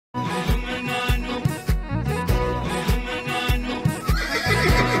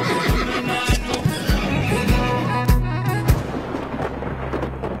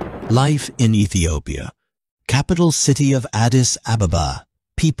Life in Ethiopia. Capital city of Addis Ababa.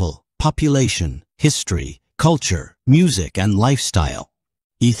 People, population, history, culture, music, and lifestyle.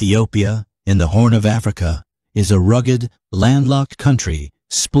 Ethiopia, in the Horn of Africa, is a rugged, landlocked country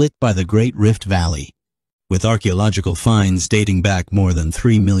split by the Great Rift Valley. With archaeological finds dating back more than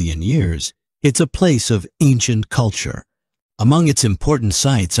 3 million years, it's a place of ancient culture. Among its important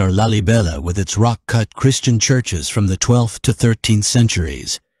sites are Lalibela with its rock-cut Christian churches from the 12th to 13th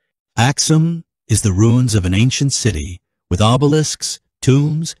centuries. Aksum is the ruins of an ancient city with obelisks,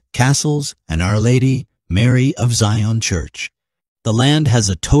 tombs, castles, and Our Lady, Mary of Zion Church. The land has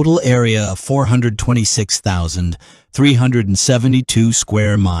a total area of 426,372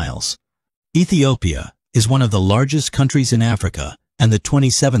 square miles. Ethiopia is one of the largest countries in Africa and the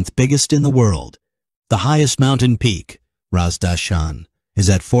 27th biggest in the world. The highest mountain peak, Ras Dashan, is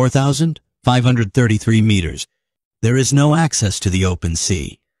at 4,533 meters. There is no access to the open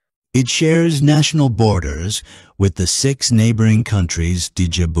sea. It shares national borders with the 6 neighboring countries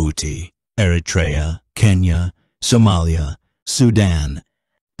Djibouti, Eritrea, Kenya, Somalia, Sudan.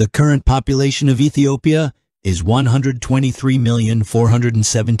 The current population of Ethiopia is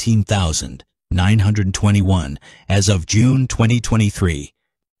 123,417,921 as of June 2023.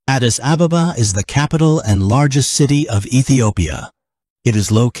 Addis Ababa is the capital and largest city of Ethiopia. It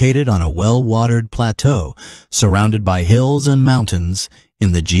is located on a well-watered plateau surrounded by hills and mountains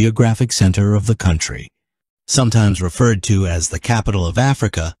in the geographic center of the country. Sometimes referred to as the capital of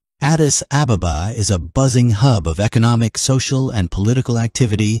Africa, Addis Ababa is a buzzing hub of economic, social, and political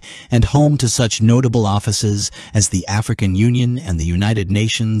activity and home to such notable offices as the African Union and the United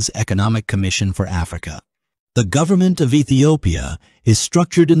Nations Economic Commission for Africa. The government of Ethiopia is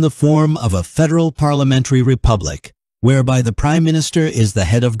structured in the form of a federal parliamentary republic, whereby the Prime Minister is the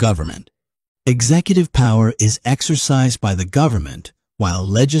head of government. Executive power is exercised by the government, while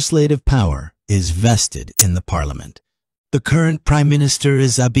legislative power is vested in the parliament. The current Prime Minister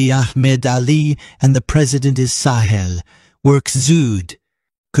is Abiy Ahmed Ali and the President is Sahel Work Zewde.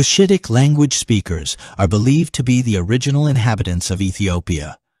 Cushitic language speakers are believed to be the original inhabitants of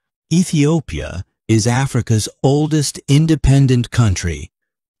Ethiopia. Ethiopia is Africa's oldest independent country.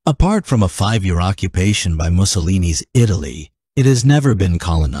 Apart from a 5-year occupation by Mussolini's Italy, it has never been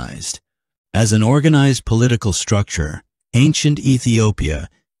colonized. As an organized political structure, ancient Ethiopia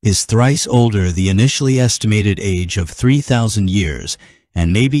is thrice older the initially estimated age of 3,000 years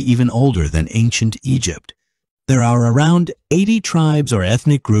and maybe even older than ancient Egypt. There are around 80 tribes or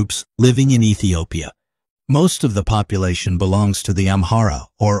ethnic groups living in Ethiopia. Most of the population belongs to the Amhara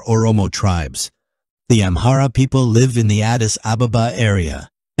or Oromo tribes. The Amhara people live in the Addis Ababa area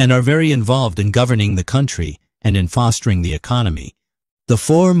and are very involved in governing the country and in fostering the economy. The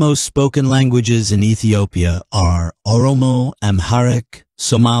 4 most spoken languages in Ethiopia are Oromo, Amharic,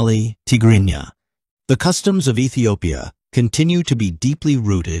 Somali, Tigrinya. The customs of Ethiopia continue to be deeply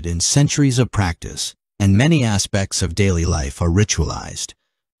rooted in centuries of practice, and many aspects of daily life are ritualized.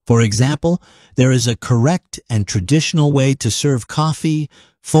 For example, there is a correct and traditional way to serve coffee,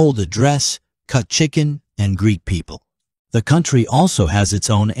 fold a dress, cut chicken, and greet people. The country also has its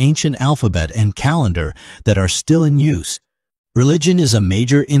own ancient alphabet and calendar that are still in use. Religion is a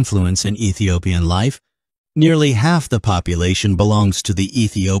major influence in Ethiopian life. Nearly half the population belongs to the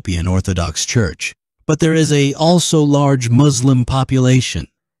Ethiopian Orthodox Church, but there is a also large Muslim population.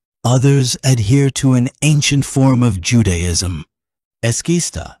 Others adhere to an ancient form of Judaism.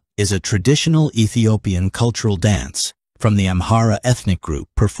 Eskista is a traditional Ethiopian cultural dance from the Amhara ethnic group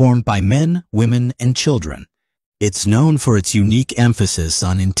performed by men, women, and children. It's known for its unique emphasis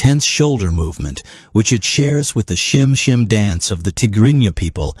on intense shoulder movement, which it shares with the Shim dance of the Tigrinya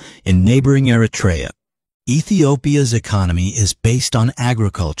people in neighboring Eritrea. Ethiopia's economy is based on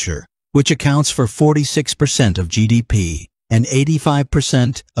agriculture, which accounts for 46% of GDP and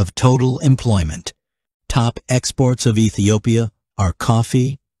 85% of total employment. Top exports of Ethiopia are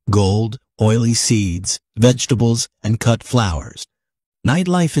coffee, gold, oily seeds, vegetables, and cut flowers.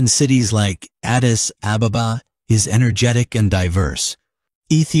 Nightlife in cities like Addis Ababa is energetic and diverse.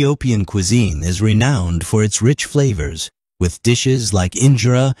 Ethiopian cuisine is renowned for its rich flavors, with dishes like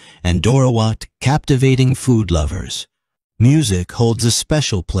injera and dorawat captivating food lovers. Music holds a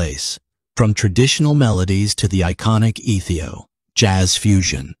special place, from traditional melodies to the iconic Ethio, jazz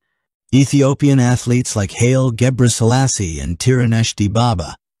fusion. Ethiopian athletes like Haile Gebrselassie and Tirunesh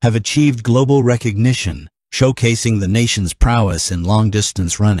Baba have achieved global recognition, showcasing the nation's prowess in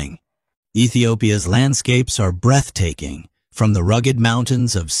long-distance running. Ethiopia's landscapes are breathtaking, from the rugged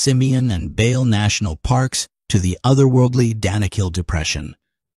mountains of Simien and Bale National Parks to the otherworldly Danakil Depression.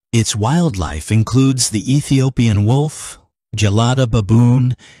 Its wildlife includes the Ethiopian wolf, gelada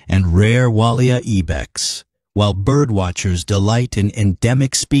baboon, and rare Walia ibex, while birdwatchers delight in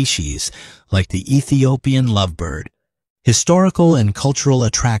endemic species like the Ethiopian lovebird. Historical and cultural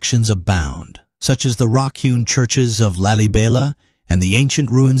attractions abound, such as the rock-hewn churches of Lalibela and the ancient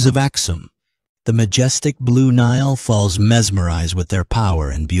ruins of Axum. The majestic Blue Nile Falls mesmerize with their power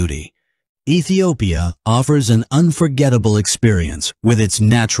and beauty. Ethiopia offers an unforgettable experience with its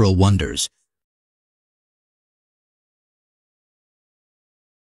natural wonders,